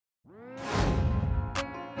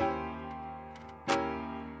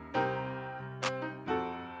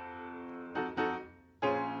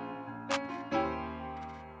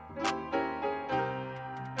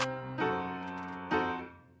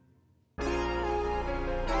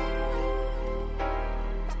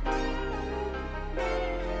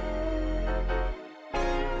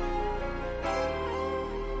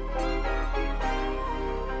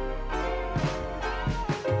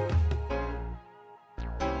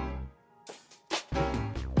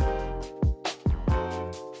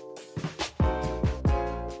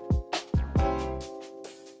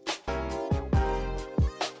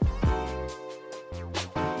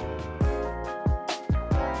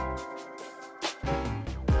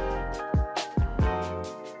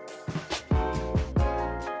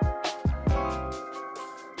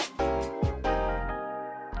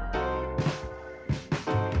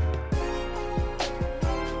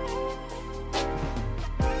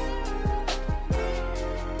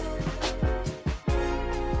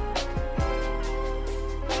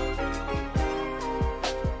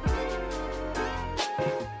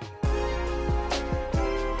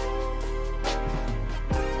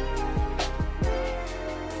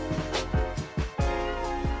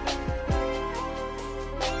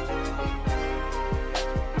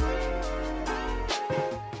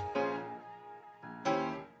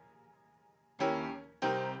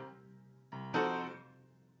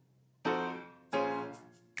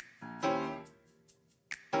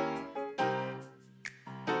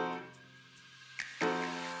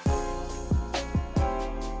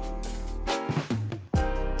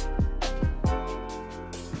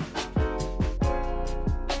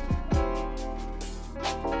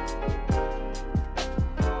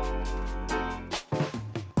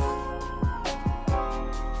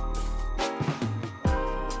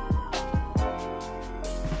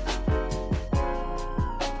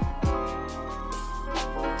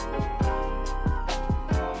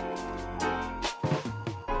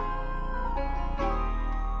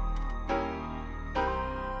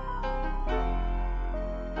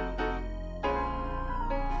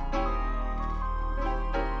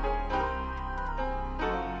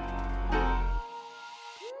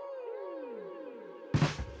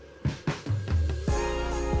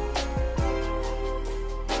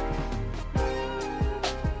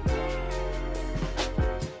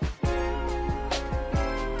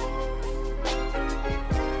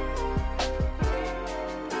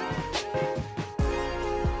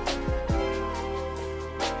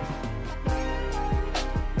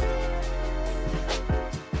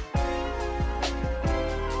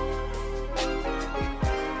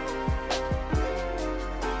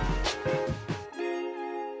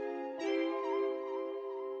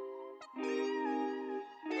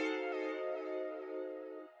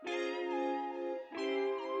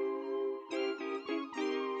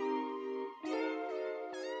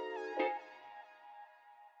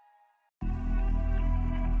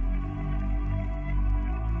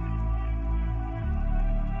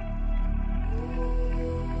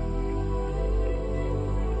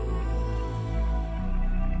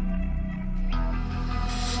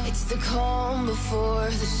the calm before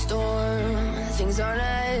the storm. Things aren't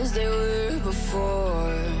as they were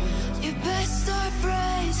before. You best start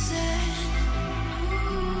bracing.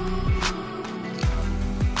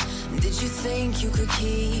 Did you think you could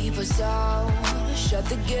keep us out? Shut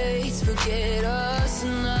the gates, forget us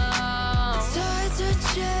now. The tides are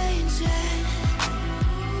changing.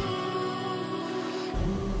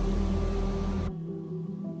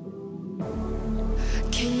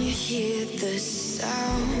 Can you hear the sound?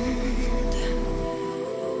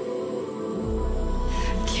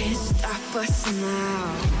 Can't stop us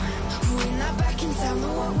now. We're not back in town,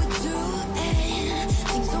 know what we're doing.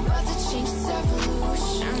 Things are about to change, it's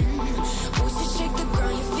evolution. Voices shake the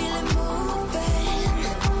ground, you feel it moving.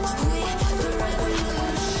 We're the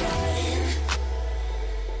revolution.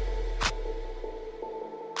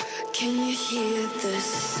 Can you hear the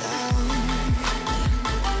sound?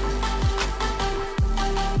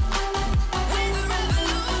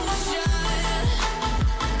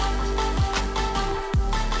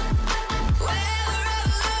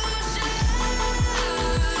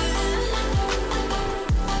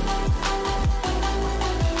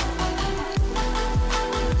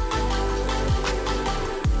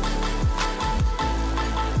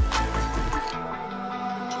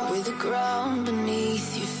 Ground beneath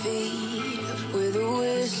your feet, with a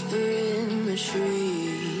whisper in the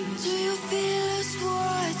trees. Do you feel us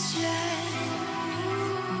watching?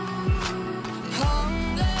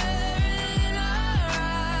 Hunger in our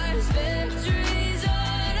eyes, victories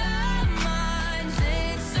on our minds.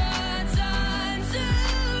 It's our time to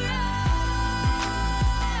rise.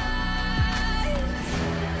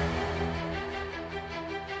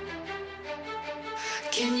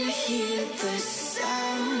 Can you hear the sound?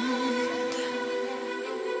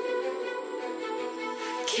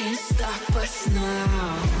 Can't stop us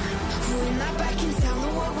now. We're not back in town,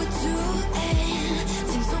 know what we're doing.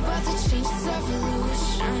 Things are about to change, it's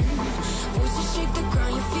evolution. Voices shake the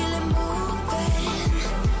ground, you feel it moving.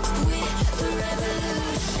 We're the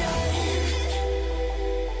revolution.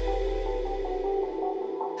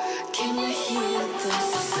 Can you hear the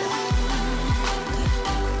sound?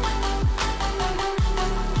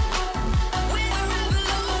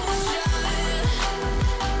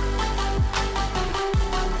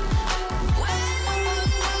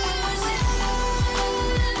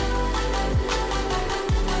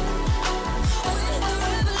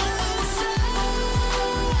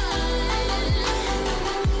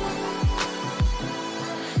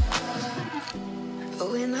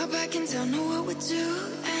 We're not back in town, know what we're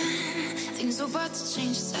doing. Things are about to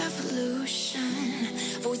change, it's evolution.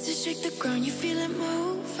 Voices shake the ground, you feel it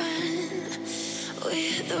moving.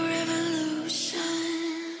 We're the revolution.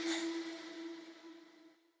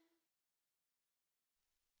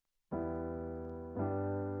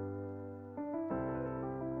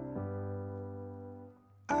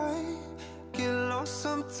 I get lost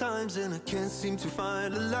sometimes and I can't seem to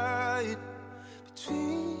find a light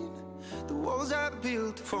between the walls I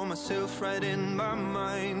built for myself right in my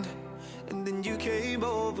mind. And then you came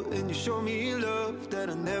over and you showed me love that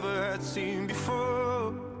I never had seen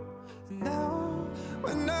before. And now,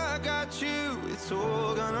 when I got you, it's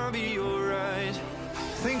all gonna be alright.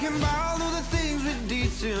 Thinking about all the things we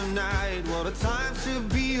did tonight. What a time to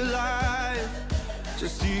be alive.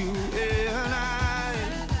 Just you and I.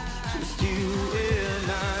 Just you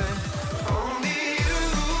and I. Only you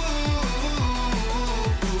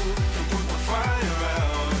can put the fire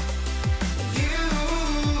out. You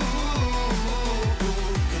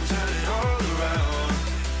can turn it all around.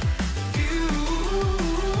 You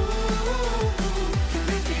can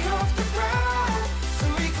lift me off the ground, so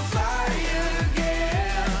we can fly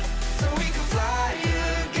again. So we can fly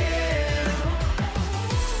again.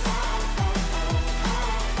 So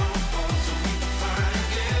we can fly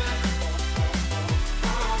again.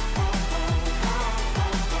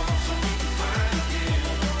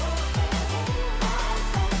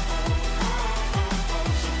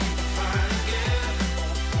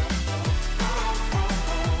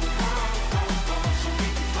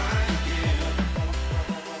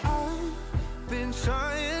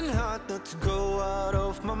 Trying hard not to go out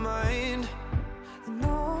of my mind. And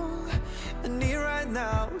all I need right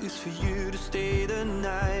now is for you to stay the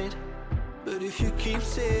night. But if you keep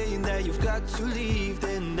saying that you've got to leave,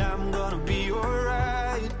 then I'm gonna be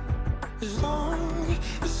alright. As long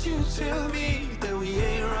as you tell me that we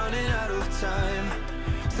ain't running out of time.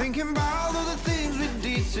 Thinking about all the things we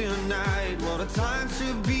did tonight. What a time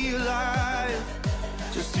to be alive.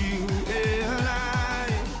 Just you and I.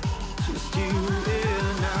 Just you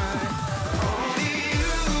and I. Only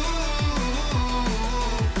you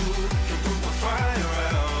can put the fire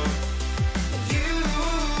out. You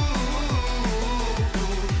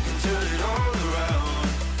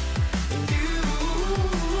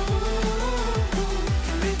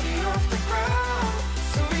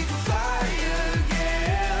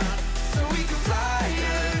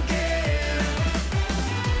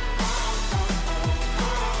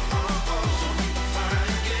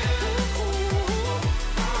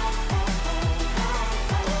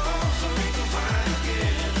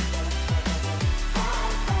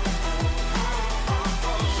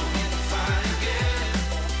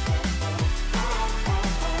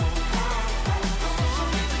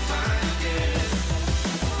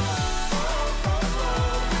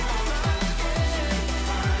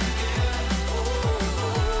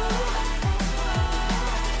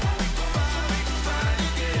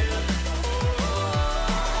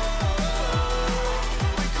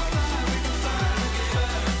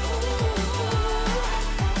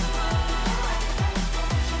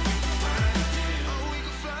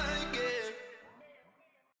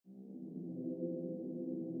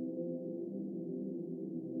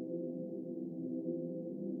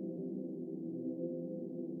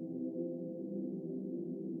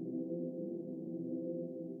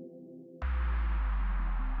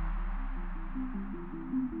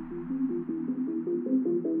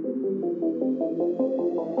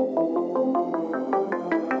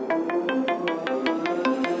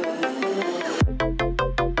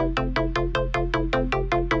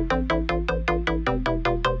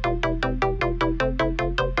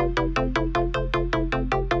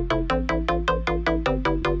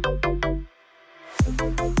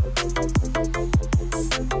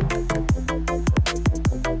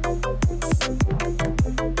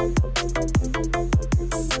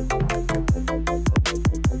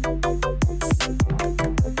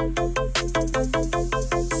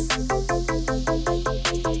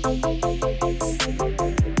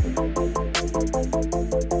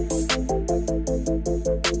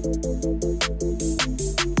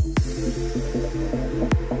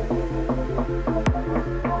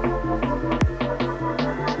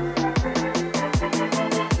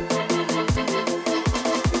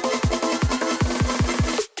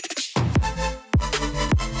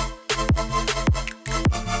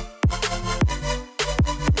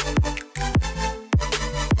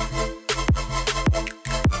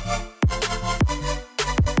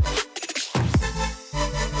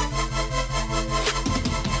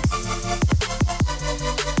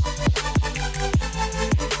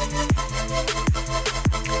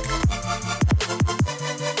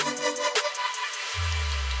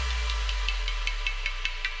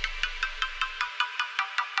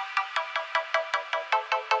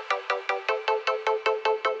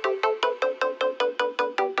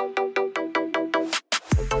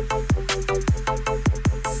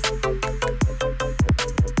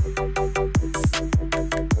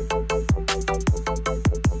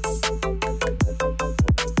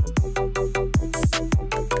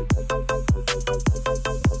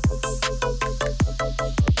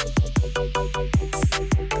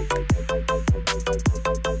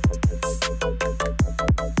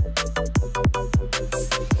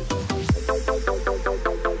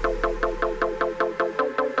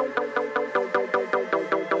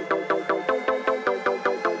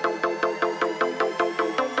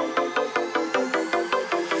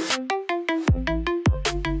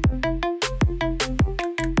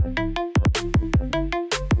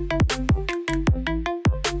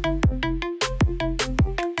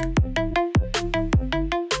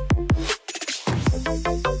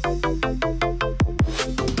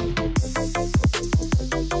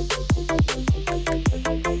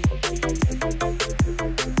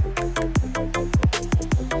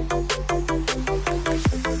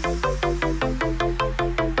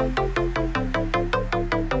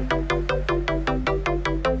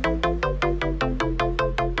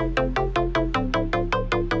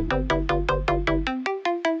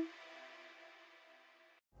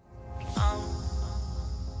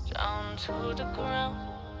to the ground.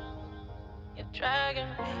 You're dragging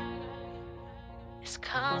me, it's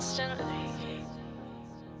constantly.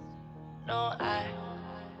 No, I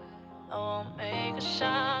won't make a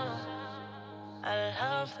sound. I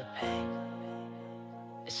love the pain,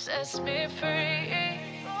 it sets me free.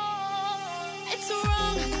 It's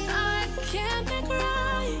wrong, I can't make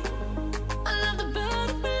right. I love the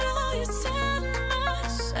bird below you, said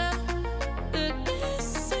myself that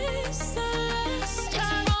this is the last. It's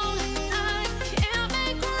wrong, I can't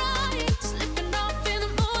make right. Slipping off in the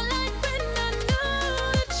moonlight when I knew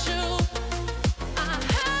the truth. I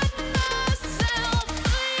had myself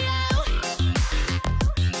for you.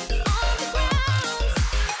 On the ground,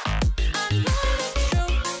 I know the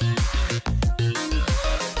truth. I know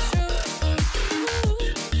the truth.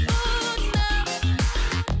 Oh, now I'm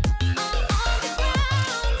on the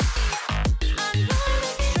ground. I know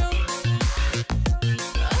the truth.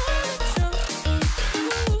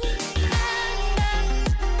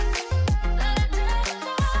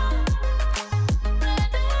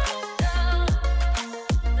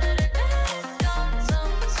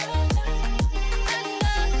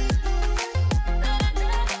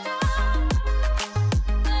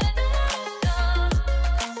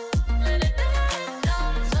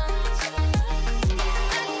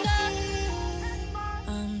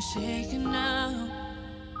 I'm shaking now,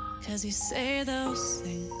 'cause you say those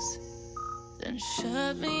things, then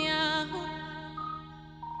shut me out.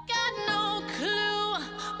 Got no clue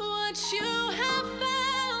what you have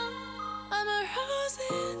found. I'm a rose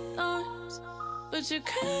in thorns, but you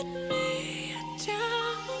cut me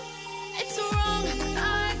down. It's wrong,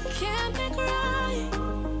 I can't make right.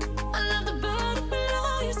 I love the bird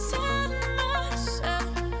below you, said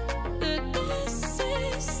myself that this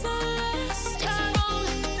is the last. It's wrong,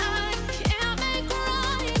 I can't make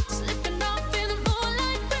right. Slipping off in the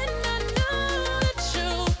moonlight when I knew the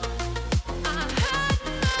truth. I had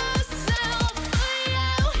myself for you.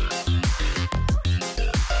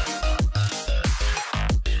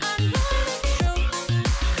 I know the truth.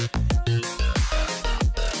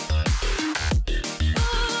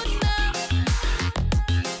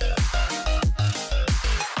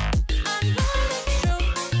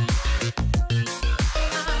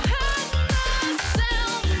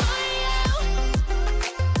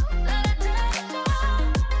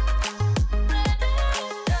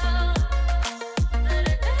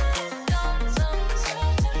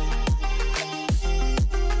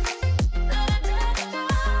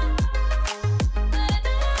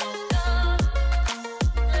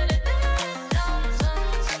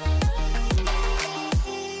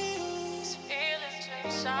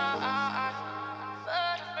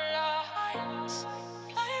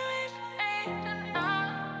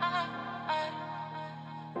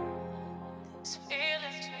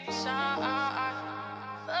 butterflies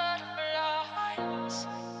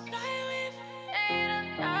fly with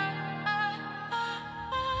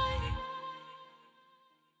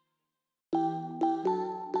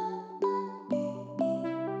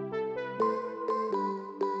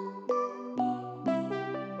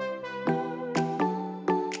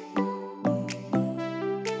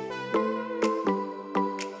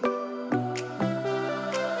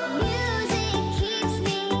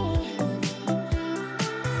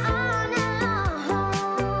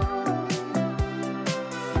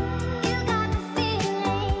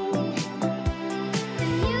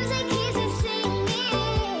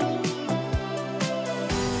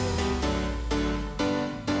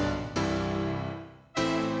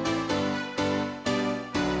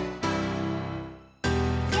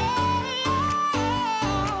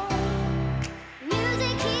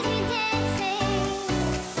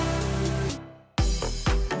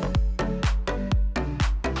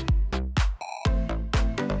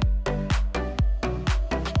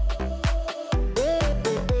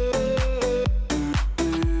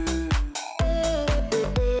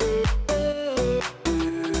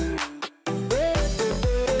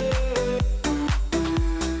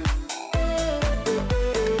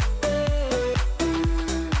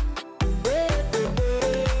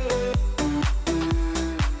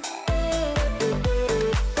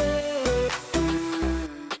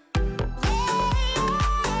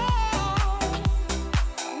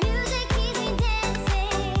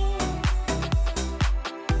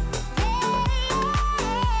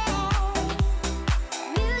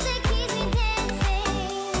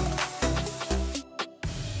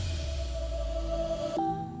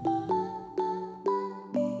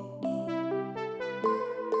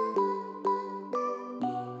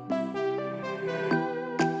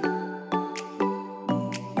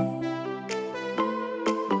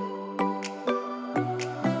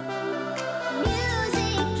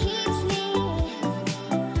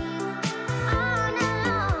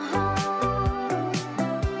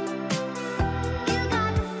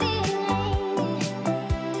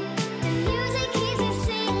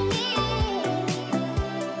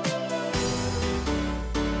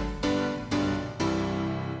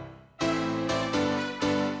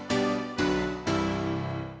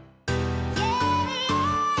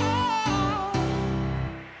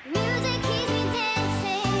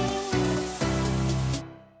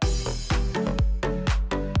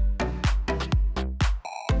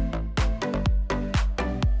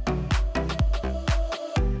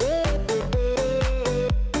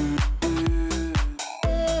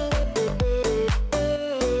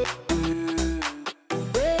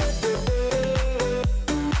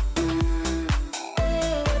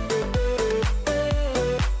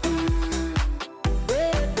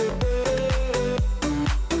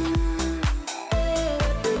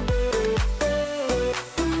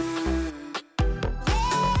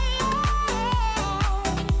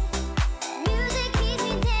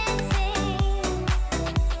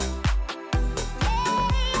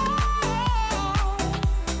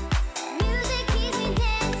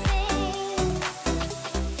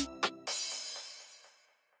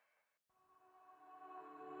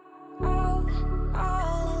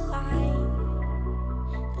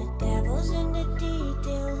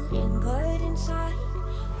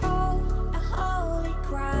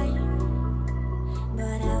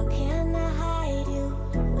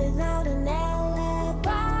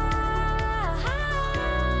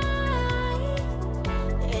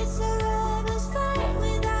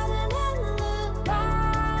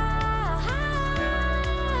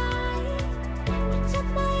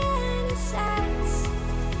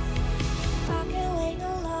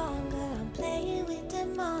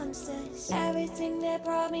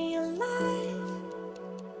me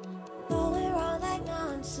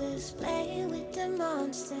tonight.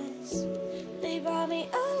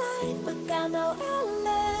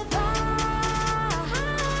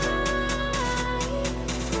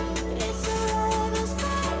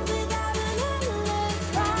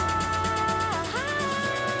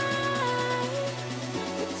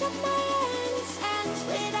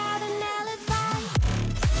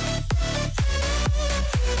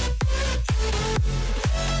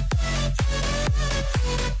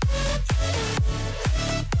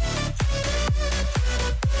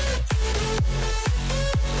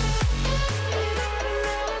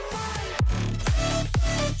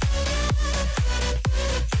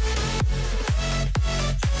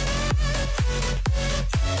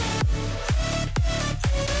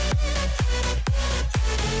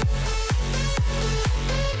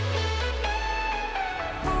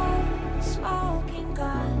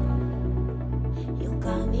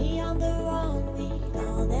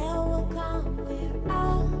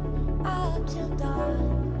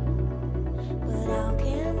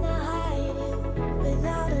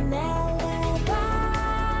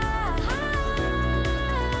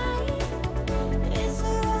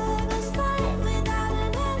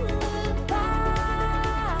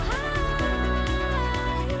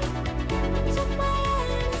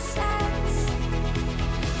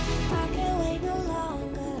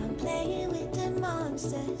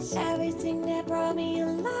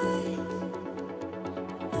 life.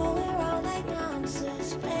 No, we're all like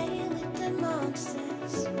monsters, playing with the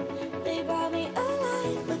monsters. They brought me